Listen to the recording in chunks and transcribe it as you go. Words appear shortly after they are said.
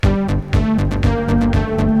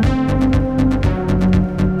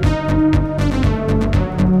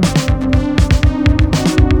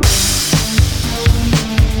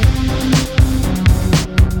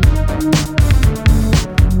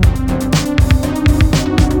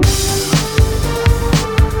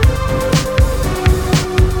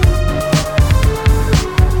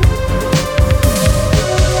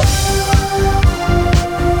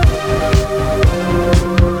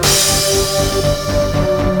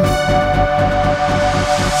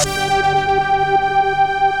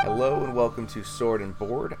to Sword and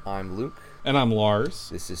Board. I'm Luke. And I'm Lars.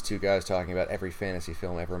 This is two guys talking about every fantasy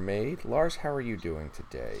film ever made. Lars, how are you doing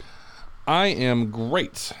today? I am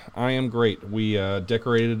great. We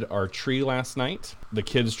decorated our tree last night. The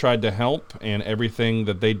kids tried to help, and everything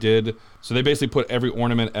that they did, so they basically put every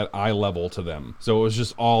ornament at eye level to them. So it was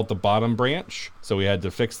just all at the bottom branch, so we had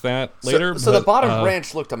to fix that later. So the bottom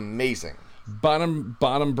branch looked amazing. Bottom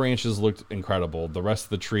branches looked incredible. The rest of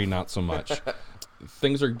the tree, not so much.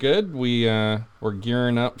 Things are good. We're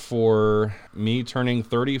gearing up for me turning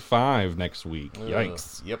 35 next week.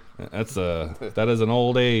 Yikes! Yep, that is an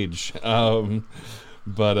old age. But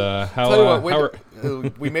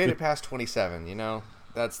we made it past 27. You know,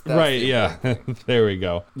 that's right. Yeah, there we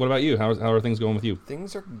go. What about you? How are things going with you?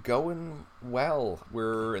 Things are going well.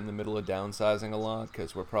 We're in the middle of downsizing a lot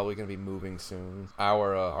because we're probably going to be moving soon.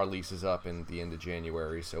 Our lease is up in the end of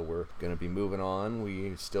January, so we're going to be moving on.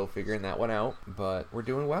 We're still figuring that one out, but we're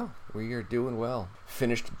doing well. We are doing well.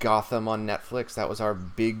 Finished Gotham on Netflix. That was our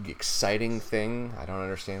big, exciting thing. I don't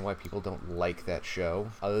understand why people don't like that show.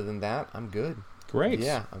 Other than that, I'm good. Great.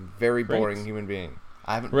 Yeah, I'm a very boring human being.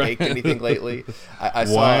 I haven't baked anything lately. I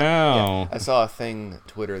saw a thing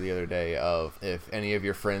Twitter the other day of if any of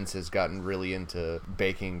your friends has gotten really into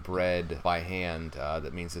baking bread by hand,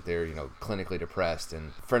 that means that they're clinically depressed.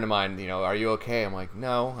 And a friend of mine, are you okay? I'm like,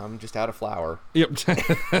 no, I'm just out of flour. Yep.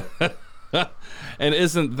 And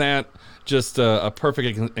isn't that just a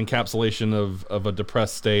perfect encapsulation of a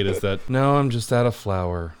depressed state? Is that no, I'm just out of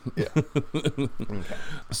flour. Yeah. Okay.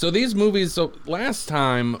 So these movies. So last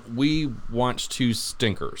time we watched two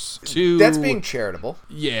stinkers. That's being charitable.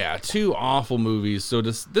 Yeah, two awful movies. So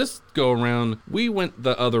this go around, we went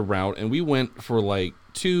the other route, and we went for like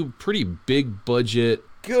two pretty big budget,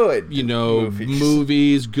 good,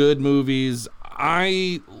 movies, good movies.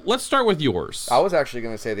 Let's start with yours. I was actually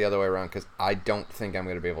going to say the other way around because I don't think I'm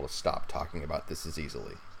going to be able to stop talking about this as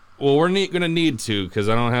easily. Well, we're going to need to because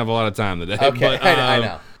I don't have a lot of time today. Okay, but, I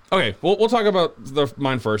know. Okay, we'll talk about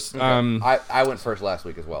mine first. Okay. I went first last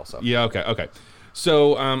week as well. So yeah, okay.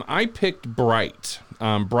 So I picked Bright.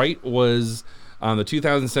 Bright was the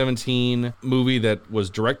 2017 movie that was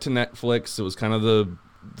direct to Netflix. It was kind of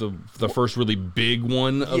the first really big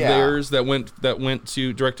one of theirs that went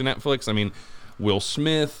to direct to Netflix. I mean, Will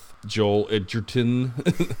Smith, Joel Edgerton,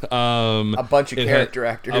 a bunch of character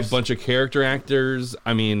actors.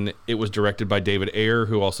 I mean, it was directed by David Ayer,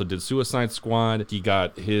 who also did Suicide Squad. He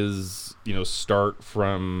got his start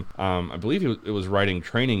from I believe it was writing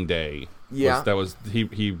Training Day. Yeah, that was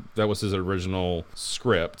his original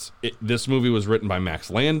script. This movie was written by Max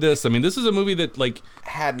Landis. I mean, this is a movie that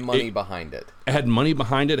had money behind it. Had money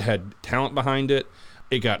behind it, had talent behind it.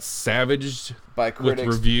 It got savaged by critics.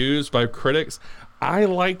 With reviews by critics. I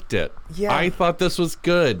liked it. Yeah. I thought this was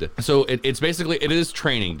good. So it is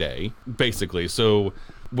Training Day, basically. So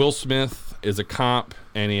Will Smith is a cop,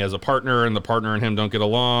 and he has a partner, and the partner and him don't get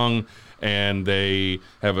along, and they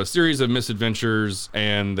have a series of misadventures,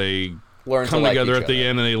 and they come together at the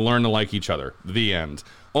end, and they learn to like each other. The end.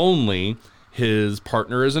 Only his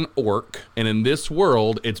partner is an orc, and in this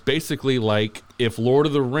world, it's basically like if Lord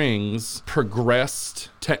of the Rings progressed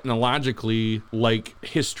technologically like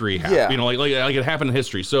history happened. Yeah. Like it happened in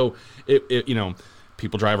history. So it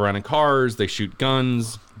people drive around in cars, they shoot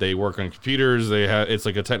guns, they work on computers, it's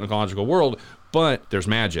like a technological world. But there's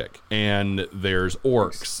magic, and there's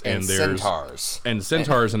orcs, and there's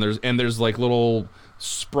centaurs, and there's like little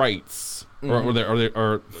sprites, or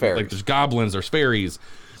like there's goblins, there's fairies.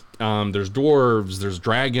 There's dwarves, there's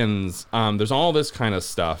dragons, there's all this kind of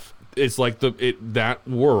stuff. It's like that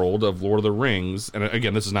world of Lord of the Rings, and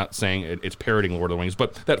again, this is not saying it's parroting Lord of the Rings,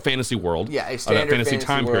 but that fantasy world, a standard that fantasy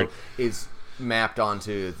time world period is mapped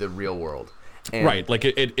onto the real world. And right, like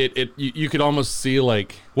you could almost see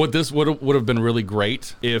like what this would have been really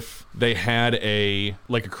great if they had a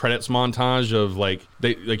credits montage of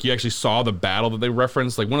you actually saw the battle that they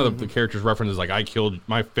referenced. Like one of the characters references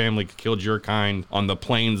my family killed your kind on the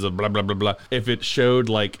plains of blah blah blah blah. If it showed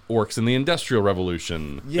like orcs in the Industrial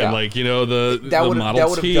Revolution, and the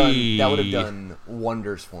Model T, that would have done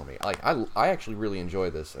wonders for me. Like I actually really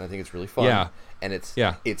enjoy this, and I think it's really fun. Yeah, and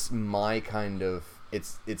it's my kind of.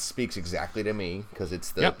 It speaks exactly to me because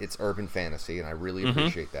it's urban fantasy, and I really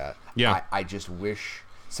appreciate that. Yeah, I just wish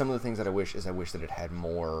some of the things that I wish that it had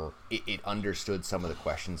more. It understood some of the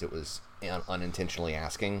questions it was unintentionally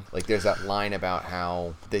asking. Like there's that line about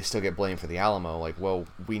how they still get blamed for the Alamo. Like, well,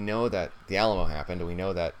 we know that the Alamo happened, and we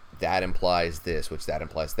know that implies this, which that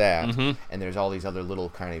implies that, and there's all these other little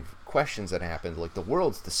kind of questions that happened. Like, the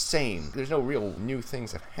world's the same. There's no real new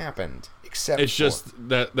things that happened. Except it's just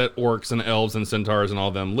that orcs and elves and centaurs and all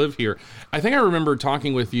of them live here. I think I remember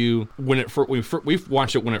talking with you when we've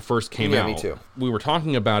watched it when it first came out. Yeah, me too. We were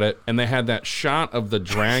talking about it, and they had that shot of the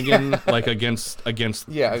dragon like against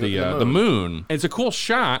the moon. It's a cool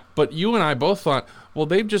shot, but you and I both thought, well,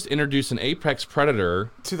 they've just introduced an apex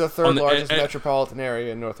predator to the third largest metropolitan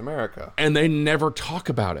area in North America, and they never talk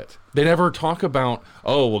about it. They never talk about,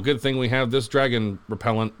 oh, well, good thing we have this dragon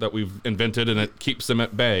repellent that we've invented, and it keeps them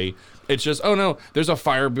at bay. It's just, oh no, there's a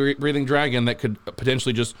fire-breathing dragon that could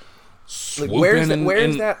potentially just swoop in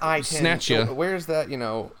and snatch you. Where's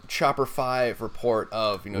that, Chopper 5 report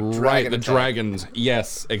of, dragon right, the attack? dragons.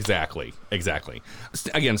 Yes, exactly.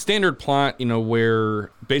 Again, standard plot,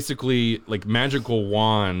 where basically like magical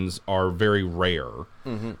wands are very rare,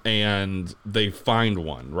 and they find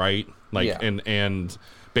one, right? Like, yeah. and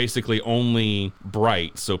basically only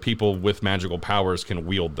bright, so people with magical powers can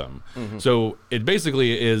wield them. So it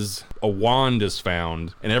basically is a wand is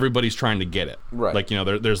found and everybody's trying to get it. Right. Like,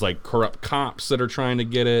 there's like corrupt cops that are trying to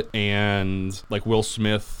get it, and like Will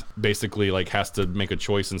Smith basically like has to make a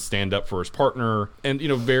choice and stand up for his partner, and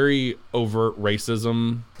very overt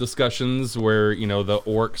racism discussions where the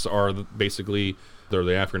orcs are basically they're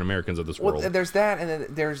the African Americans of this world. Well, there's that, and then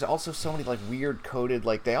there's also so many like weird coded,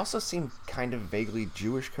 like they also seem kind of vaguely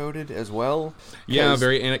Jewish coded as well. Yeah,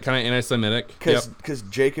 very kind of anti-Semitic. Because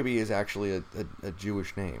Jacoby is actually a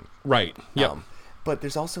Jewish name. Right. Yeah. But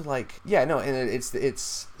there's also like, and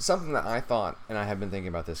it's something that I thought, and I have been thinking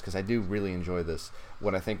about this because I do really enjoy this.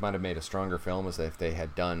 What I think might have made a stronger film is that if they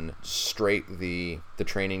had done straight the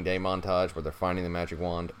training day montage where they're finding the magic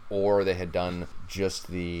wand, or they had done just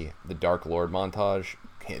the Dark Lord montage,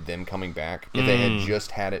 them coming back. If they had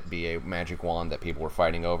just had it be a magic wand that people were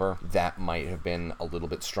fighting over, that might have been a little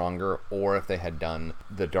bit stronger. Or if they had done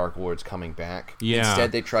the Dark Lords coming back,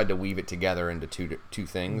 instead they tried to weave it together into two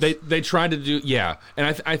things. They tried to do,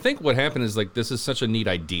 and I think what happened is like this is such a neat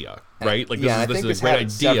idea, right? Like this is a great idea.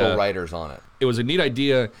 Several writers on it. It was a neat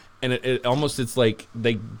idea, and it almost, it's like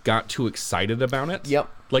they got too excited about it. Yep.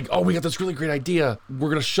 Like, oh, we got this really great idea. We're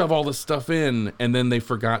going to shove all this stuff in. And then they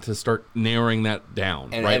forgot to start narrowing that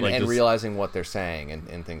down. And, right? and realizing what they're saying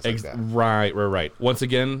and things like that. Right. Once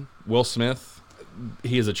again, Will Smith,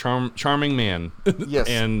 he is a charming man. Yes.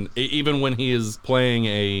 And even when he is playing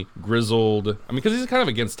a grizzled, because he's kind of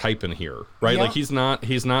against type in here, right? Yeah. Like he's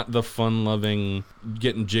not the fun-loving,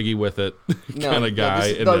 getting jiggy with it kind of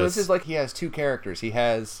guy. This is like he has two characters. He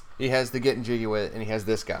has the getting jiggy with it, and he has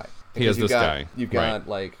this guy. You've got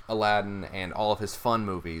like Aladdin and all of his fun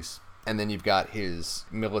movies, and then you've got his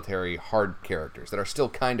military hard characters that are still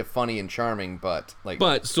kind of funny and charming, but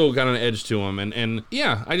still got an edge to them. And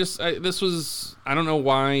yeah, this was, I don't know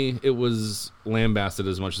why it was lambasted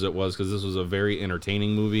as much as it was, because this was a very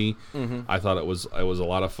entertaining movie. I thought it was a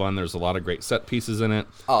lot of fun. There's a lot of great set pieces in it.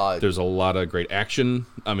 There's a lot of great action.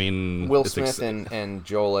 Will Smith and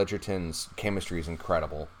Joel Edgerton's chemistry is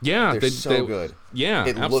incredible. Yeah, they're so good. Yeah,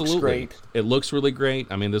 it absolutely. looks great. It looks really great.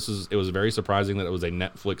 It was very surprising that it was a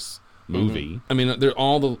Netflix movie. They're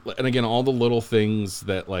all the little things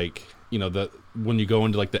that, like, that when you go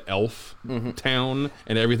into like the elf town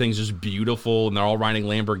and everything's just beautiful and they're all riding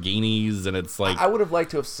Lamborghinis, and it's like, I would have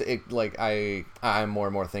liked to have I'm more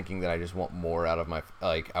and more thinking that I just want more out of my,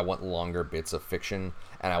 I want longer bits of fiction,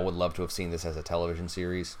 and I would love to have seen this as a television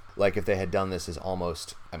series. Like, if they had done this as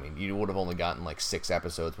almost, you would have only gotten like 6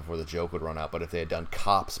 episodes before the joke would run out, but if they had done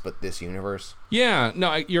Cops but this universe. Yeah,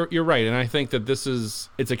 no, you're right, and I think that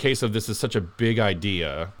it's a case of this is such a big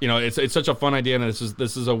idea. It's such a fun idea, and this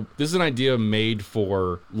is an idea made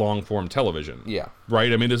for long form television. Yeah. Right?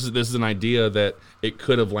 This is an idea that it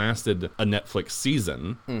could have lasted a Netflix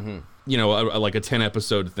season. Like a 10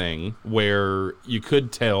 episode thing where you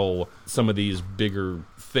could tell some of these bigger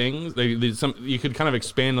things. You could kind of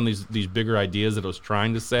expand on these bigger ideas that I was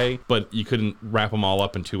trying to say, but you couldn't wrap them all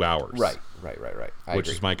up in 2 hours. Right. Which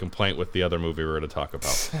is my complaint with the other movie we're going to talk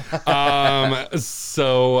about.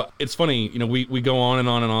 So it's funny, we go on and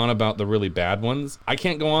on and on about the really bad ones. I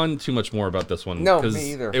can't go on too much more about this one. No,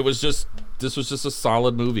 me either. This was just a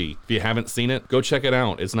solid movie. If you haven't seen it, go check it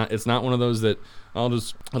out. It's not one of those that I'll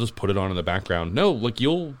just put it on in the background. No, like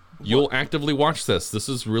you'll actively watch this. This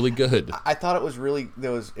is really good. I thought it was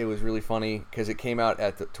really funny because it came out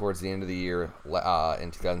towards the end of the year in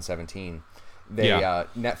 2017.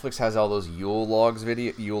 Netflix has all those Yule log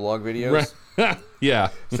videos. Right. Yeah.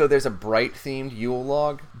 So there's a bright themed Yule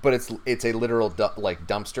log, but it's a literal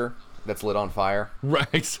dumpster that's lit on fire.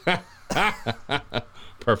 Right.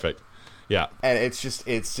 Perfect. Yeah. And it's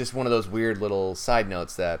just one of those weird little side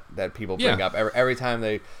notes that people bring up every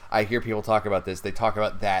time I hear people talk about this. They talk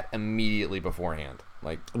about that immediately beforehand.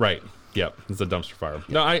 Like, right. Yep. It's a dumpster fire.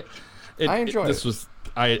 No, I enjoyed this.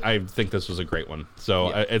 I think this was a great one. So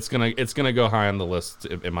it's gonna go high on the list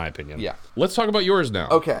in my opinion. Yeah. Let's talk about yours now.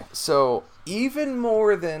 Okay. So even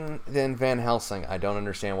more than Van Helsing, I don't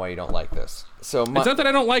understand why you don't like this. So it's not that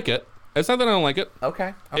I don't like it.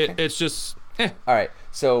 Okay. It's just. All right,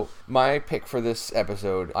 so my pick for this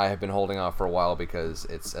episode I have been holding off for a while because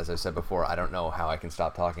it's, as I said before, I don't know how I can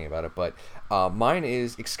stop talking about it, but mine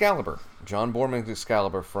is Excalibur. John Boorman's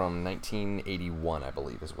Excalibur from 1981, I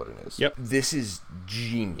believe is what it is. Yep. This is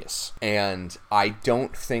genius, and I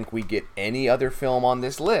don't think we get any other film on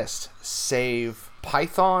this list save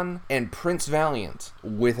Python and Prince Valiant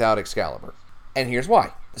without Excalibur. And here's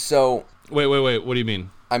why. So... Wait, what do you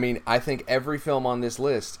mean? I mean, I think every film on this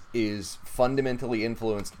list is fundamentally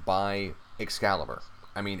influenced by Excalibur.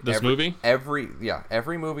 I mean, movie? Every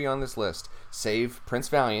movie on this list, save Prince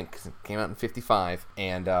Valiant, because it came out in 1955,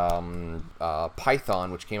 and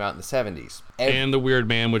Python, which came out in the 1970s. And The Weird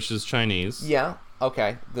Man, which is Chinese. Yeah,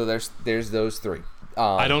 okay. There's those three.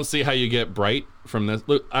 I don't see how you get Bright from this.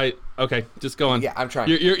 Look, okay, just go on. Yeah, I'm trying.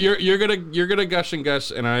 You're gonna gush and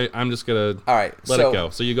gush, and I'm just gonna let it go.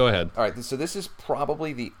 So you go ahead. All right, so this is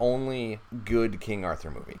probably the only good King Arthur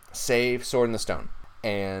movie, save Sword in the Stone.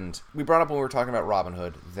 And we brought up when we were talking about Robin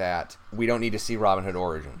Hood that we don't need to see Robin Hood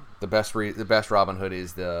origin. The best Robin Hood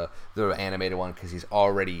is the animated one because he's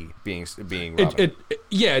already being Robin Hood.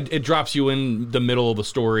 It drops you in the middle of the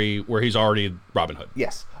story where he's already Robin Hood.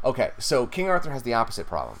 Yes. Okay. So King Arthur has the opposite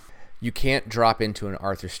problem. You can't drop into an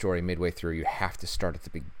Arthur story midway through. You have to start at the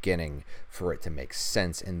beginning for it to make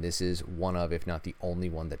sense. And this is one of, if not the only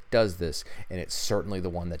one that does this. And it's certainly the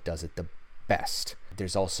one that does it the best.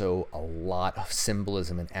 There's also a lot of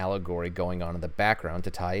symbolism and allegory going on in the background to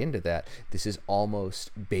tie into that. This is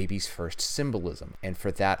almost baby's first symbolism. And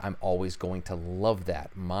for that, I'm always going to love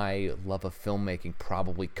that. My love of filmmaking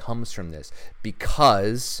probably comes from this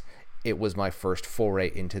because it was my first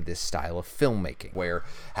foray into this style of filmmaking, where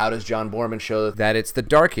how does John Boorman show that it's the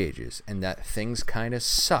Dark Ages and that things kind of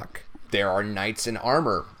suck? There are knights in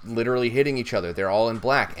armor literally hitting each other. They're all in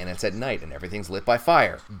black, and it's at night, and everything's lit by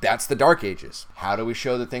fire. That's the Dark Ages. How do we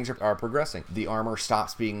show that things are progressing? The armor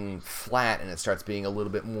stops being flat, and it starts being a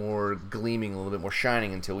little bit more gleaming, a little bit more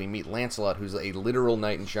shining, until we meet Lancelot, who's a literal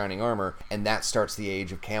knight in shining armor, and that starts the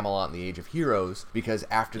age of Camelot and the age of heroes, because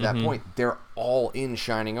after that point, they're all in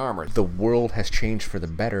shining armor. The world has changed for the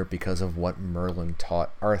better because of what Merlin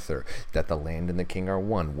taught Arthur, that the land and the king are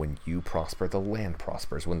one. When you prosper, the land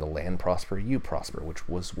prospers. When the land prosper, you prosper, which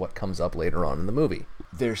was what comes up later on in the movie.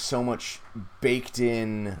 There's so much baked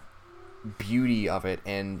in beauty of it,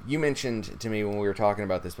 and you mentioned to me when we were talking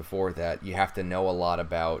about this before that you have to know a lot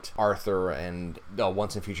about Arthur and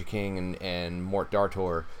Once and Future King and Mort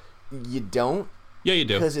D'Arthur. You don't. Yeah, you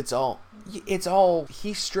do. Because it's all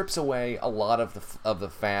he strips away a lot of the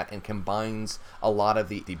fat and combines a lot of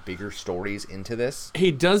the bigger stories into this.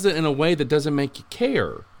 He does it in a way that doesn't make you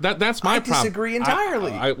care. That's my problem. I disagree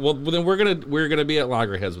entirely. Well, then we're gonna be at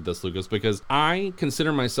loggerheads with this, Lucas, because I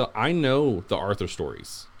consider myself. I know the Arthur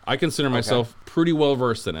stories. I consider myself pretty well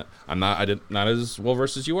versed in it. Not as well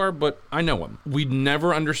versed as you are, but I know him. We'd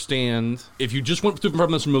never understand if you just went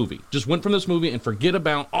from this movie and forget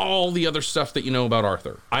about all the other stuff that you know about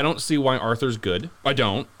Arthur. I don't see why Arthur's good. I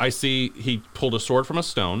don't. I see he pulled a sword from a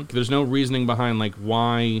stone. There's no reasoning behind like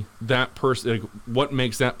why that person, what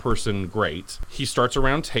makes that person great. He starts a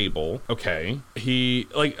round table. Okay.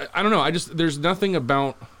 I don't know. There's nothing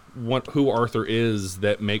about who Arthur is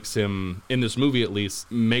that makes him, in this movie at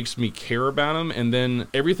least, makes me care about him. And then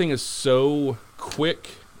everything is so quick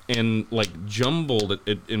and like jumbled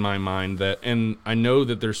in my mind and I know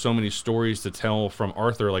that there's so many stories to tell from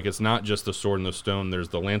Arthur. Like, it's not just the Sword and the Stone. There's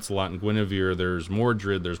the Lancelot and Guinevere, there's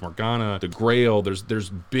Mordred, there's Morgana, the Grail. There's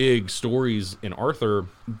big stories in Arthur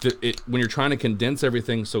when you're trying to condense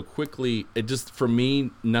everything so quickly, it just, for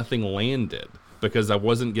me, nothing landed because I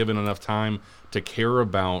wasn't given enough time to care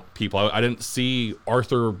about people. I didn't see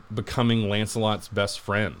Arthur becoming Lancelot's best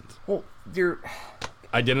friend. Well,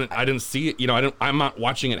 I didn't see it. I'm not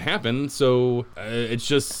watching it happen. So it's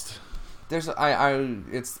just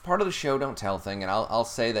it's part of the show don't tell thing, and I'll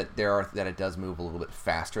say that it does move a little bit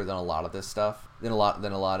faster than a lot of this stuff, than a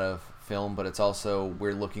lot of film. But it's also,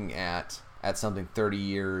 we're looking at something 30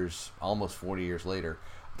 years, almost 40 years later.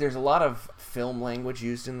 there's a lot of film language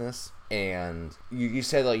used in this. And you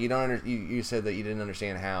said like you said that you didn't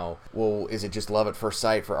understand how. Well, is it just love at first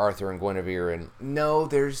sight for Arthur and Guinevere? And no,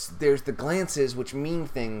 there's the glances which mean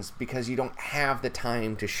things because you don't have the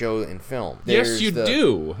time to show in film. Yes, you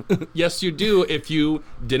do. Yes, you do. If you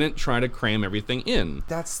didn't try to cram everything in.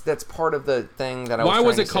 That's part of the thing that I. Why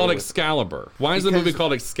was it called Excalibur? Why is the movie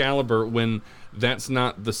called Excalibur when that's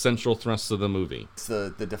not the central thrust of the movie? It's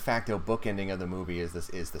the de facto bookending of the movie is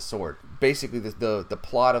the sword. Basically, the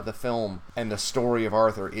plot of the film and the story of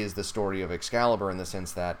Arthur is the story of Excalibur in the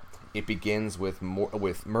sense that it begins with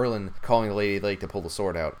Merlin calling the Lady of the Lake to pull the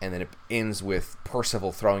sword out, and then it ends with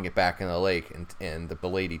Percival throwing it back in the lake and the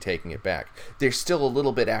lady taking it back. There's still a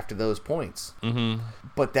little bit after those points,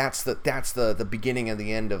 but that's the beginning and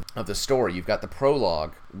the end of the story. You've got the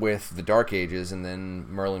prologue with the Dark Ages, and then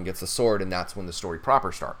Merlin gets the sword, and that's when the story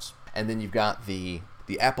proper starts. And then you've got the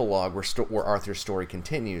epilogue where Arthur's story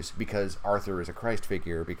continues because Arthur is a Christ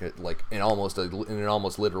figure, because like in an almost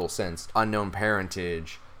literal sense, unknown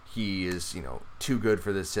parentage. He is, too good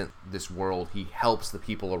for this world. He helps the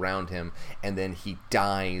people around him, and then he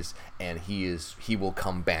dies, and he will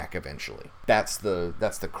come back eventually. That's the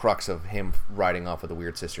crux of him riding off with the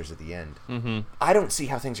Weird Sisters at the end. Mm-hmm. I don't see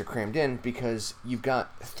how things are crammed in because you've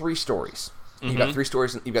got 3 stories. You've got 3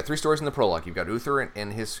 stories. You've got 3 stories in the prologue. You've got Uther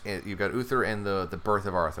and You've got Uther and the birth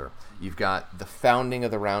of Arthur. You've got the founding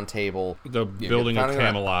of the Round Table. The building of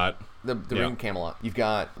Camelot. The Ring of Camelot. You've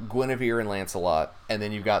got Guinevere and Lancelot, and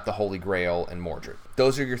then you've got the Holy Grail and Mordred.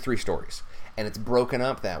 Those are your 3 stories. And it's broken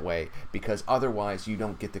up that way because otherwise you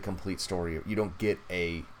don't get the complete story. You don't get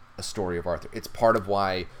a story of Arthur. It's part of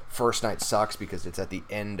why First Night sucks, because it's at the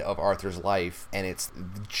end of Arthur's life, and it's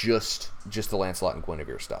just the Lancelot and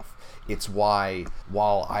Guinevere stuff. It's why,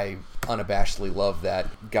 while I unabashedly love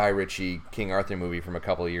that Guy Ritchie King Arthur movie from a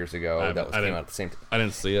couple of years ago came out at the same time. I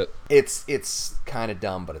didn't see it. It's kind of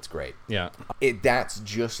dumb, but it's great. Yeah. That's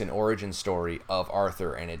just an origin story of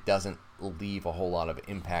Arthur, and it doesn't leave a whole lot of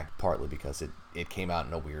impact, partly because it came out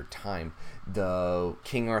in a weird time. The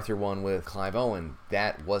King Arthur one with Clive Owen,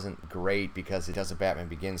 that wasn't great because it does a Batman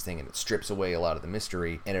Begins thing and it strips away a lot of the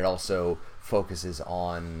mystery, and it also focuses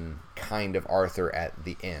on kind of Arthur at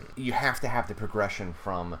the end. You have to have the progression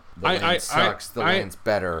from the land sucks, the land's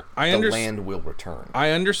better, the land will return.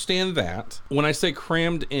 I understand that. When I say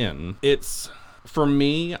crammed in, it's... For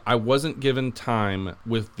me, I wasn't given time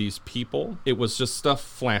with these people. It was just stuff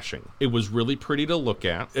flashing. It was really pretty to look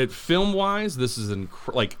at. Film-wise, this is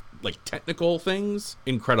like technical things,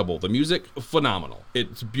 incredible. The music, phenomenal.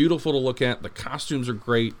 It's beautiful to look at. The costumes are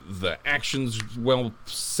great. The action's well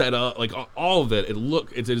set up. Like all of it.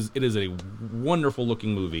 It is a wonderful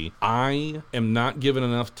looking movie. I am not given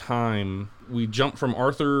enough time. We jump from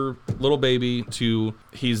Arthur, little baby, to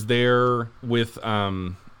he's there with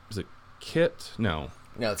is it Kit? No,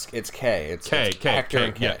 it's Kay. It's Hector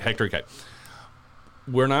and Kay. Yeah, Hector and Kay.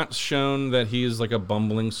 We're not shown that he's like a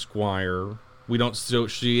bumbling squire. We don't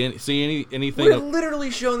see anything. We're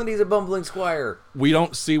literally shown that he's a bumbling squire. We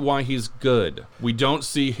don't see why he's good. We don't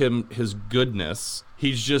see his goodness.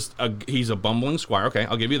 He's just he's a bumbling squire. Okay,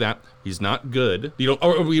 I'll give you that. He's not good. We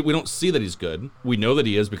don't see that he's good. We know that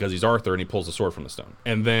he is because he's Arthur and he pulls the sword from the stone.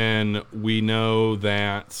 And then we know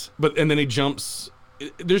that, and then he jumps.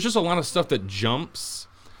 There's just a lot of stuff that jumps,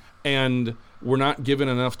 and we're not given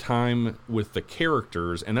enough time with the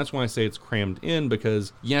characters, and that's why I say it's crammed in,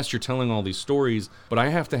 because yes, you're telling all these stories, but I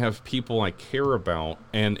have to have people I care about,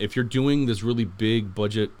 and if you're doing this really big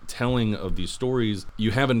budget telling of these stories, you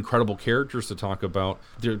have incredible characters to talk about.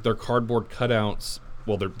 They're cardboard cutouts.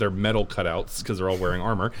 Well, they're metal cutouts because they're all wearing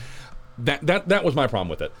armor. That was my problem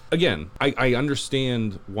with it. Again, I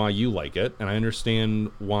understand why you like it, and I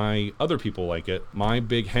understand why other people like it. My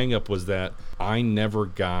big hang-up was that I never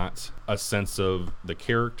got a sense of the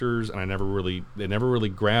characters, and they never really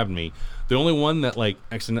grabbed me. The only one that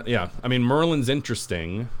Merlin's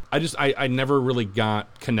interesting. I never really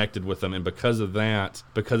got connected with them, and because of that,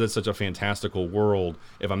 because it's such a fantastical world,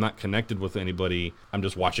 if I'm not connected with anybody, I'm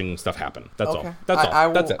just watching stuff happen. That's all.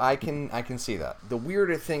 That's it. I can see that. The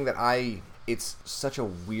weirder thing that it's such a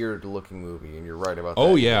weird looking movie, and you're right about that.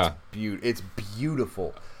 Oh yeah, it's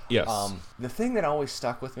beautiful. Yes. The thing that always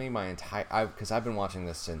stuck with me because I've been watching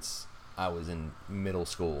this since I was in middle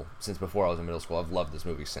school. Since before I was in middle school, I've loved this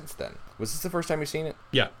movie since then. Was this the first time you've seen it?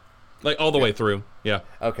 Yeah. Like all the way through. Yeah.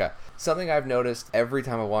 Okay. Something I've noticed every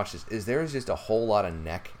time I watch this is there's just a whole lot of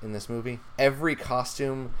neck in this movie. Every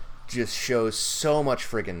costume just shows so much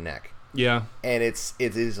friggin' neck. Yeah. And it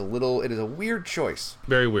is a weird choice.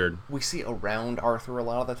 Very weird. We see around Arthur a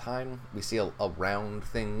lot of the time. We see around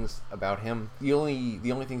things about him. The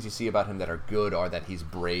only things you see about him that are good are that he's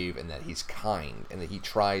brave and that he's kind and that he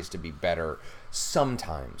tries to be better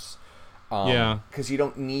sometimes. Because you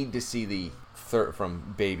don't need to see the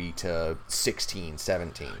from baby to 16,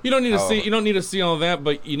 17. You don't need to see all that,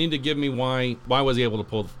 but you need to give me why was he able to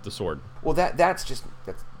pull the sword? Well, that's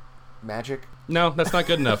magic. No, that's not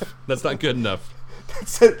good enough. That's not good enough.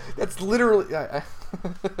 That's literally.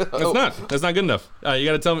 That's not good enough. You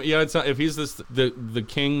gotta tell me. If he's the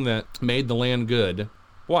king that made the land good.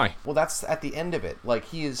 Why? Well, that's at the end of it. Like,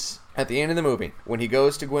 he is at the end of the movie when he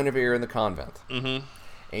goes to Guinevere in the convent, and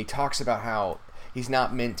he talks about how he's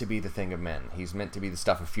not meant to be the thing of men. He's meant to be the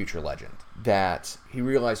stuff of future legend. That he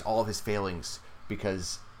realized all of his failings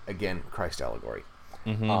because, again, Christ allegory.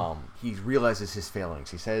 He realizes his failings.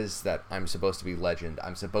 He says that I'm supposed to be legend.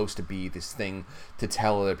 I'm supposed to be this thing to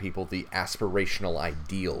tell other people the aspirational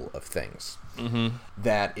ideal of things.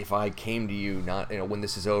 That if I came to you, not when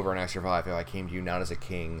this is over and I survive, if I came to you not as a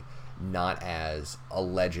king, not as a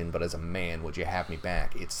legend, but as a man, would you have me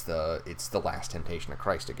back? It's the last temptation of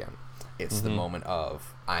Christ again. It's the moment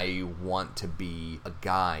of, I want to be a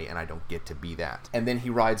guy and I don't get to be that. And then he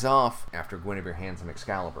rides off after Guinevere hands him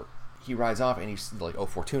Excalibur. He rides off and he's like, O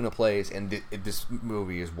Fortuna plays, and this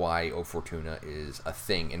movie is why O Fortuna is a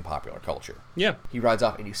thing in popular culture. Yeah. He rides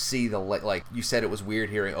off and you see like you said, it was weird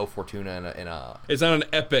hearing O Fortuna in a It's not an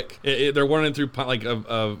epic. They're running through like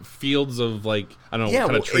fields of like, I don't know what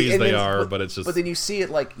kind of trees they are, but it's just. But then you see it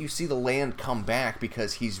like you see the land come back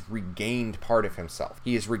because he's regained part of himself.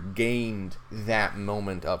 He has regained that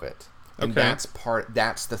moment of it. And that's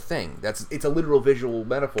the thing. It's a literal visual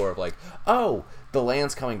metaphor of like, oh, the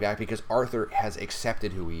land's coming back because Arthur has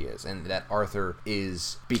accepted who he is, and that Arthur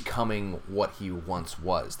is becoming what he once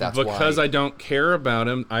was. That's because I don't care about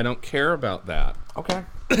him. I don't care about that. Okay.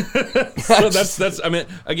 So that's. I mean,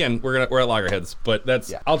 again, we're at loggerheads, but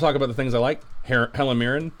that's. Yeah. I'll talk about the things I like. Helen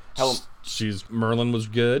Mirren. Merlin was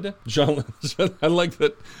good. I like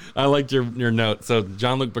that. I liked your note. So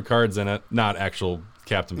Jean-Luc Picard's in it, not actual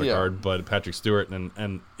Captain Picard, but Patrick Stewart,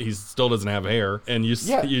 and he still doesn't have hair. And you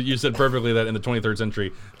said perfectly that in the 23rd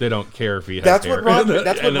century they don't care if he has hair. That's what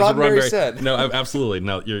Roddenberry said. No, absolutely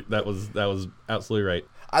no. That was absolutely right.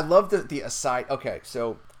 I love the aside. Okay,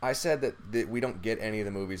 so I said that we don't get any of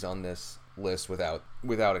the movies on this list without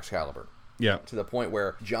Excalibur. Yeah. To the point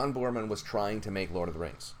where John Boorman was trying to make Lord of the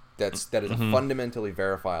Rings. That is a fundamentally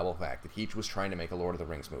verifiable fact that he was trying to make a Lord of the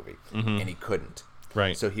Rings movie, and he couldn't.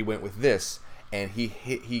 Right. So he went with this. And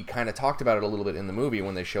he kind of talked about it a little bit in the movie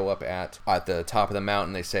when they show up at the top of the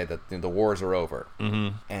mountain. They say that the wars are over,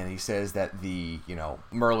 and he says that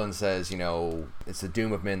Merlin says it's the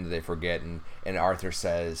doom of men that they forget, and Arthur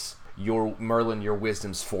says, Merlin, your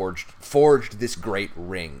wisdom's forged this great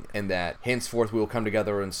ring, and that henceforth we will come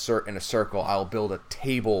together in a circle. I'll build a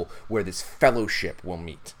table where this fellowship will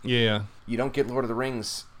meet. Yeah, you don't get Lord of the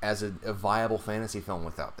Rings as a viable fantasy film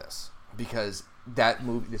without this, because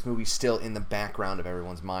this movie's still in the background of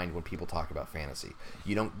everyone's mind when people talk about fantasy.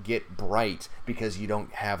 You don't get Bright because you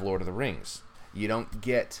don't have Lord of the Rings. You don't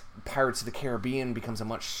get Pirates of the Caribbean becomes a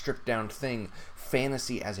much stripped down thing.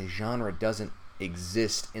 Fantasy as a genre doesn't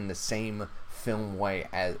exist in the same film way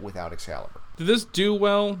as without Excalibur. Did this do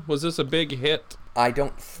well? Was this a big hit? I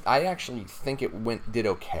actually think it did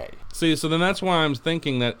okay. See, so then that's why I'm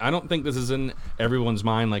thinking that I don't think this is in everyone's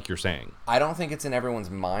mind like you're saying. I don't think it's in everyone's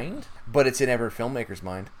mind, but it's in every filmmaker's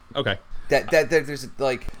mind. Okay. There's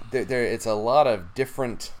like it's a lot of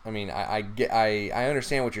different. I mean, I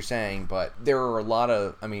understand what you're saying, but there are a lot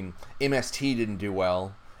of. I mean, MST didn't do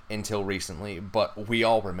well until recently, but we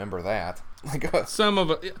all remember that. Some of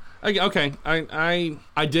it. Okay, I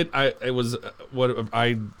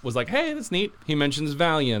was like, hey, that's neat. He mentions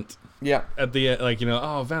Valiant. Yeah. At the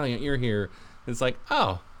oh, Valiant, you're here. It's like,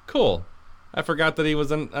 oh, cool. I forgot that he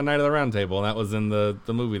was in A Night of the Round Table, and that was in the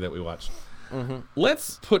movie that we watched. Mm-hmm.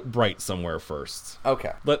 Let's put Bright somewhere first.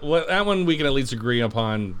 Okay. That one we can at least agree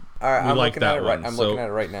upon. All right, I'm like looking that at it one. I'm looking at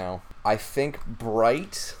it right now. I think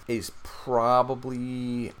Bright is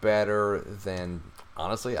probably better than.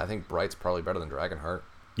 Honestly, I think Bright's probably better than Dragonheart.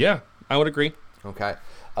 Yeah, I would agree. Okay.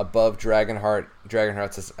 Above Dragonheart,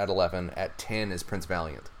 Dragonheart's at 11. At 10 is Prince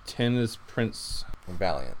Valiant. 10 is Prince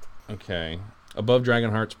Valiant. Okay. Above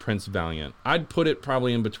Dragonheart's Prince Valiant. I'd put it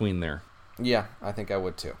probably in between there. Yeah, I think I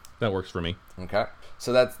would too. That works for me. Okay.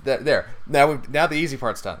 So that's there. Now the easy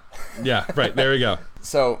part's done. Yeah, right. There we go.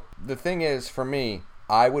 So the thing is, for me,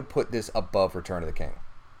 I would put this above Return of the King.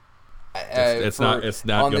 It's not going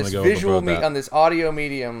to go above that. On this audio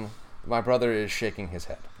medium, My brother is shaking his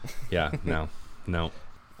head. Yeah, no,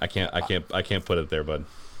 I can't put it there, bud.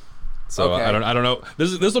 So Okay. I don't know.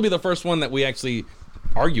 This will be the first one that we actually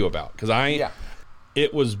argue about because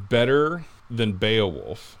it was better than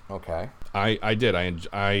Beowulf. Okay. I did.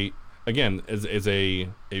 I again as a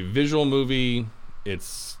visual movie,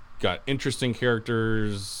 it's got interesting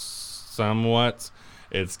characters somewhat.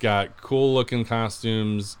 It's got cool looking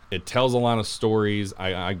costumes. It tells a lot of stories.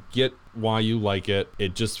 I get why you like it.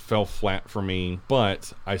 It just fell flat for me,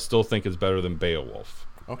 but I still think it's better than Beowulf.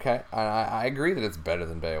 Okay. I agree that it's better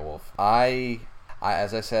than Beowulf. I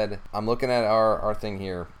as I said, I'm looking at our thing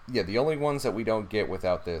here. Yeah, the only ones that we don't get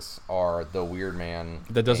without this are the Weird Man.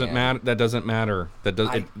 That doesn't matter. That doesn't matter. That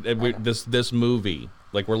does this movie.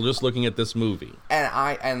 Like we're just looking at this movie. And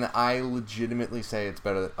I legitimately say it's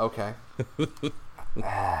better than okay.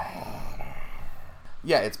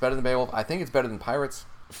 Yeah, it's better than Beowulf. I think it's better than Pirates.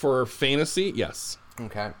 For fantasy, yes.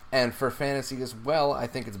 Okay. And for fantasy as well, I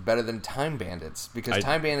think it's better than Time Bandits. Because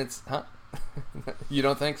Time Bandits... Huh? You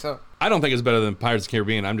don't think so? I don't think it's better than Pirates of the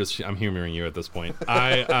Caribbean. I'm humoring you at this point.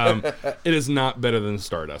 It is not better than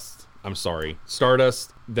Stardust. I'm sorry.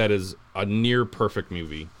 Stardust, that is a near perfect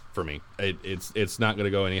movie for me. It's not going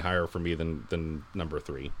to go any higher for me than number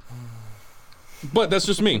 3. But that's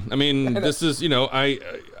just me. I mean, this is, what are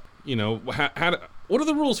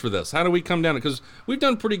the rules for this? How do we come down? Because we've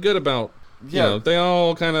done pretty good about, they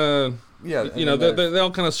all kind of, they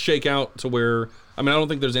all kind of shake out to where, I mean, I don't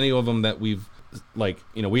think there's any of them that we've,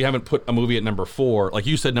 we haven't put a movie at number 4. Like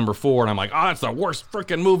you said, number 4, and I'm like, it's the worst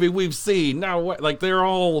freaking movie we've seen. No, what? Like they're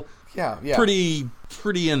all pretty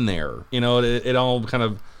in there. It all kind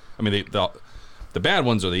of, I mean, the bad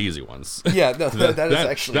ones are the easy ones. Yeah, no,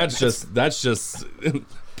 that's just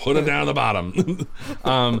put it down at the bottom.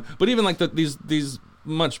 But even like these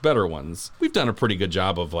much better ones, we've done a pretty good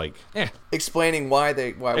job of explaining why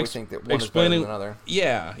we think that one is better than another.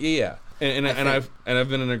 Yeah. And I've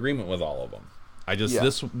been in agreement with all of them.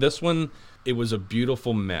 This one, it was a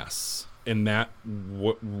beautiful mess in that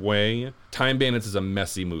way. Time Bandits is a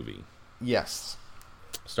messy movie. Yes.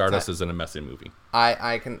 Stardust isn't a messy movie.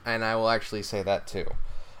 I can, and I will actually say that too.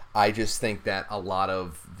 I just think that a lot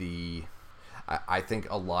of the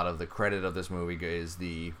credit of this movie is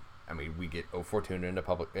we get Fortuna into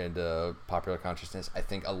popular consciousness. I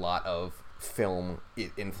think a lot of film,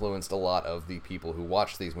 it influenced a lot of the people who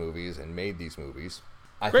watched these movies and made these movies.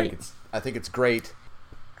 I think it's great.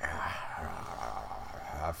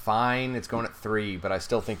 Fine, it's going at 3, but I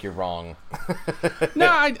still think you're wrong. No,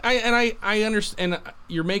 I understand.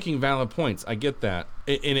 You're making valid points. I get that.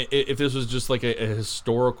 And if this was just like a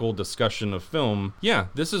historical discussion of film,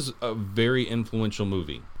 this is a very influential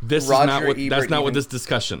movie. That's not what this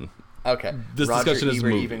discussion. Okay. This Roger discussion is Ebert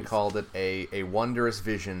movies. even called it a wondrous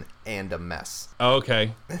vision and a mess.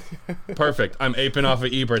 Okay. Perfect. I'm aping off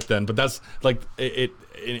of Ebert then, but that's like it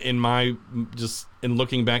in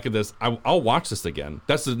looking back at this, I'll watch this again.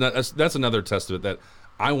 That's another testament that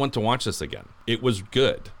I want to watch this again. It was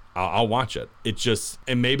good. I'll watch it. It just,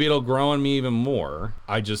 and maybe it'll grow on me even more.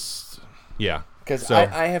 Because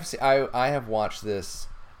I have watched this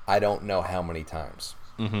I don't know how many times.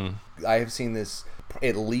 Mm-hmm. I have seen this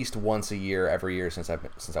at least once a year, every year since I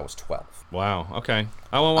was 12. Wow. Okay.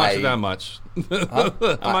 I won't watch it that much. I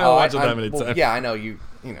might watch it that many times. Yeah, I know you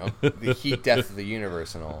know the heat death of the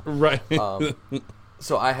universe and all. Right.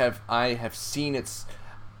 So I have seen its.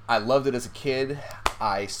 I loved it as a kid.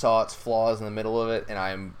 I saw its flaws in the middle of it, and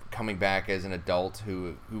I'm coming back as an adult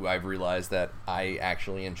who I've realized that I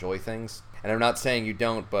actually enjoy things. And I'm not saying you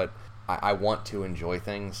don't, but I want to enjoy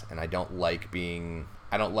things, and I don't like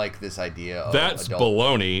this idea of that's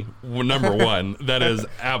baloney. Number one, that is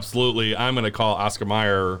absolutely. I'm going to call Oscar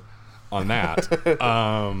Mayer on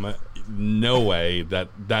that. No way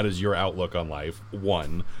that is your outlook on life.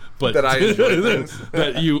 One, but that I enjoy things.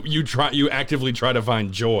 That you actively try to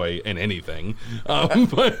find joy in anything.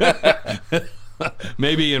 But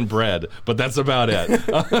maybe in bread, but that's about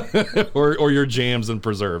it. or your jams and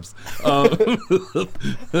preserves.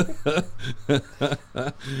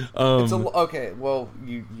 Okay, well,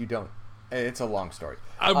 you don't. It's a long story.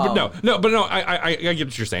 But no. I get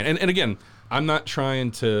what you're saying, and again, I'm not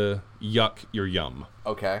trying to yuck your yum.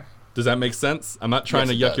 Okay. Does that make sense? I'm not trying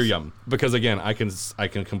to yuck your does. yum because again, I can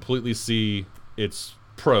completely see its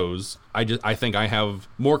pros. I think I have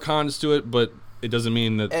more cons to it, but it doesn't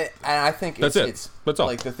mean that. And I think that's all.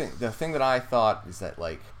 Like the thing that I thought is that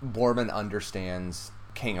like Boorman understands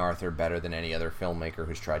King Arthur better than any other filmmaker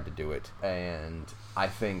who's tried to do it, and I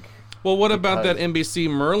think. Well, what about that NBC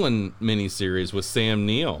Merlin miniseries with Sam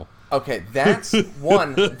Neill? Okay, that's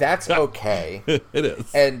one. That's okay. It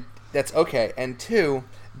is, and that's okay. And two,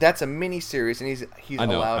 that's a mini series, and he's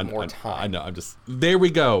allowed more time. I know. I'm just there. We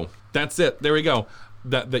go. That's it. There we go.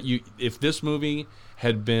 That you, if this movie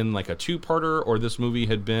had been like a 2-parter, or this movie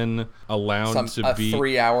had been allowed to be a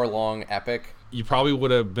 3-hour-long epic, you probably would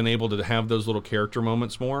have been able to have those little character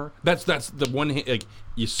moments more. That's the one, like,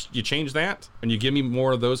 you change that and you give me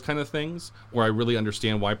more of those kind of things where I really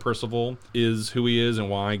understand why Percival is who he is and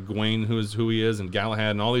why Gawain is who he is and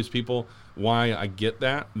Galahad and all these people, why I get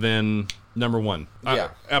that, then number one. Yeah.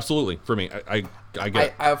 Absolutely, for me. I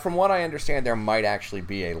get it. From what I understand, there might actually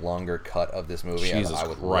be a longer cut of this movie. Jesus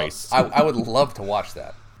Christ. I would love to watch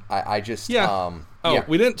that. I just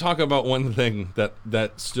we didn't talk about one thing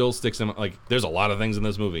that still sticks in. Like, there's a lot of things in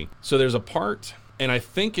this movie. So there's a part, and I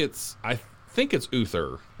think it's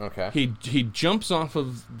Uther. Okay. He jumps off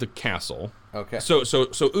of the castle. Okay. So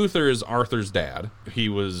Uther is Arthur's dad. He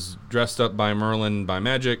was dressed up by Merlin by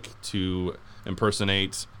magic to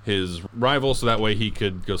impersonate his rival, so that way he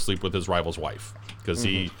could go sleep with his rival's wife, because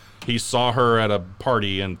he saw her at a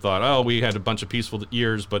party and thought, oh, we had a bunch of peaceful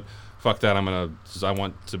years, but fuck that, I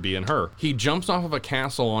want to be in her. He jumps off of a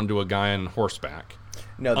castle onto a guy on horseback.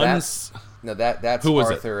 No, that's who was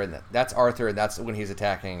Arthur, and that's Arthur, and that's when he's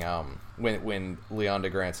attacking. When Leon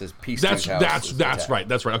de Grance's peace. That's right.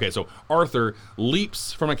 That's right. Okay, so Arthur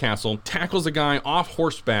leaps from a castle, tackles a guy off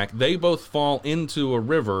horseback. They both fall into a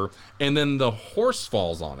river, and then the horse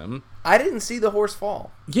falls on him. I didn't see the horse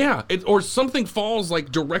fall. Yeah, or something falls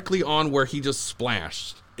like directly on where he just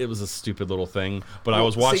splashed. It was a stupid little thing, but I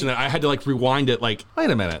was watching it. I had to like rewind it. Like,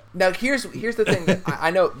 wait a minute. Now here's the thing. That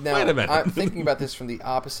I know. Now wait a minute. I'm thinking about this from the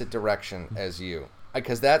opposite direction as you,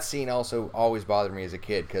 because that scene also always bothered me as a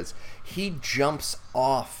kid, because he jumps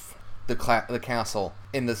off the castle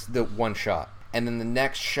in the one shot, and then the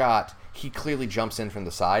next shot he clearly jumps in from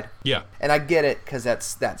the side. Yeah, and I get it, because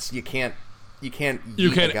that's you can't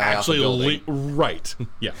actually right.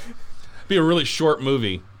 Yeah, be a really short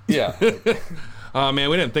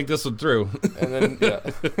we didn't think this one through. And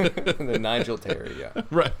then Nigel Terry,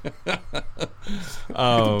 right. We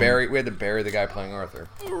had to bury the guy playing Arthur.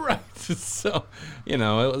 Right. So, it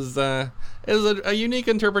was a unique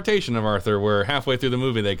interpretation of Arthur, where halfway through the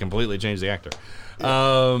movie they completely changed the actor.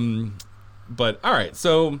 But all right,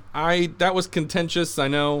 so that was contentious, I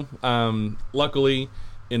know. Luckily,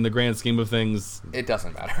 in the grand scheme of things, it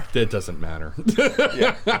doesn't matter. It doesn't matter.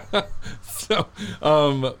 So,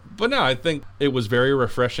 but no, I think it was very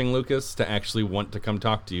refreshing, Lucas, to actually want to come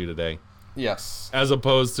talk to you today. Yes. As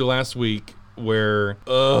opposed to last week, where,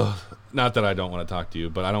 not that I don't want to talk to you,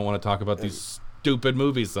 but I don't want to talk about these stupid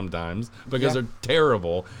movies sometimes because they're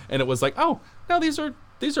terrible. And it was like, oh, no, these are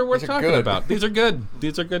worth talking about. These are good.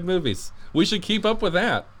 These are good movies. We should keep up with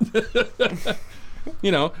that.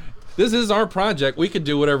 This is our project. We could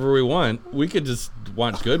do whatever we want. We could just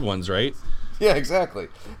watch good ones, right? Yeah, exactly.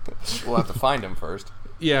 We'll have to find them first.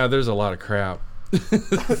 Yeah, there's a lot of crap.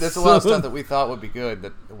 There's a lot of stuff that we thought would be good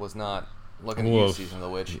that was not. Looking at you, Season of the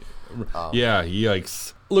Witch. Yeah,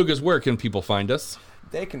 yikes. Lucas, where can people find us?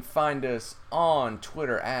 They can find us on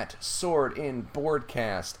Twitter at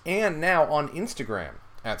SwordInBoardcast, and now on Instagram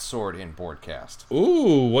at SwordInBoardcast.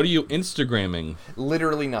 Ooh, what are you Instagramming?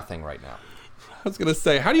 Literally nothing right now. I was gonna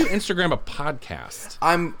say, how do you Instagram a podcast?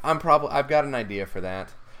 I've got an idea for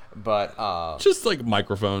that, but just like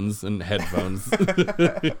microphones and headphones.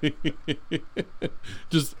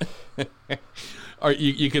 Just or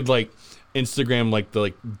you could like Instagram like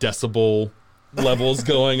the decibel levels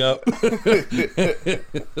going up.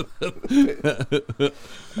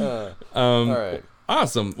 All right.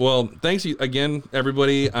 Awesome. Well, thanks again,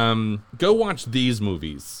 everybody. Go watch these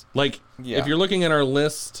movies. If you're looking at our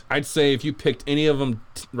list, I'd say if you picked any of them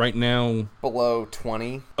right now below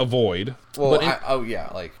 20, avoid. Well,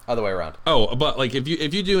 other way around. Oh, but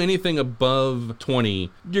if you do anything above 20,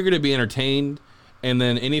 you're going to be entertained. And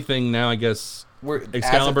then anything now, I guess,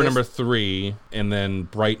 Excalibur number 3, and then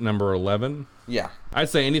Bright number 11. Yeah. I'd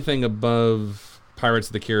say anything above Pirates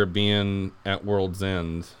of the Caribbean at World's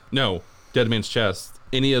End. No. Dead Man's Chest,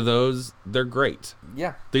 any of those, they're great.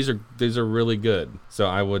 Yeah, these are really good. So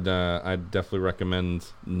I'd definitely recommend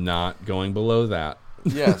not going below that.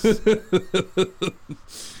 Yes, because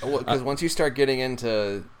once you start getting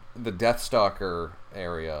into the Deathstalker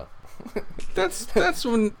area, that's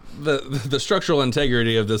when the structural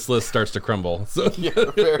integrity of this list starts to crumble. So yeah,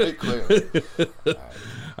 very clearly. All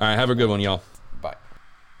right, have a good one, y'all. Bye.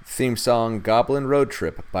 Theme song: Goblin Road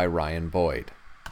Trip by Ryan Boyd.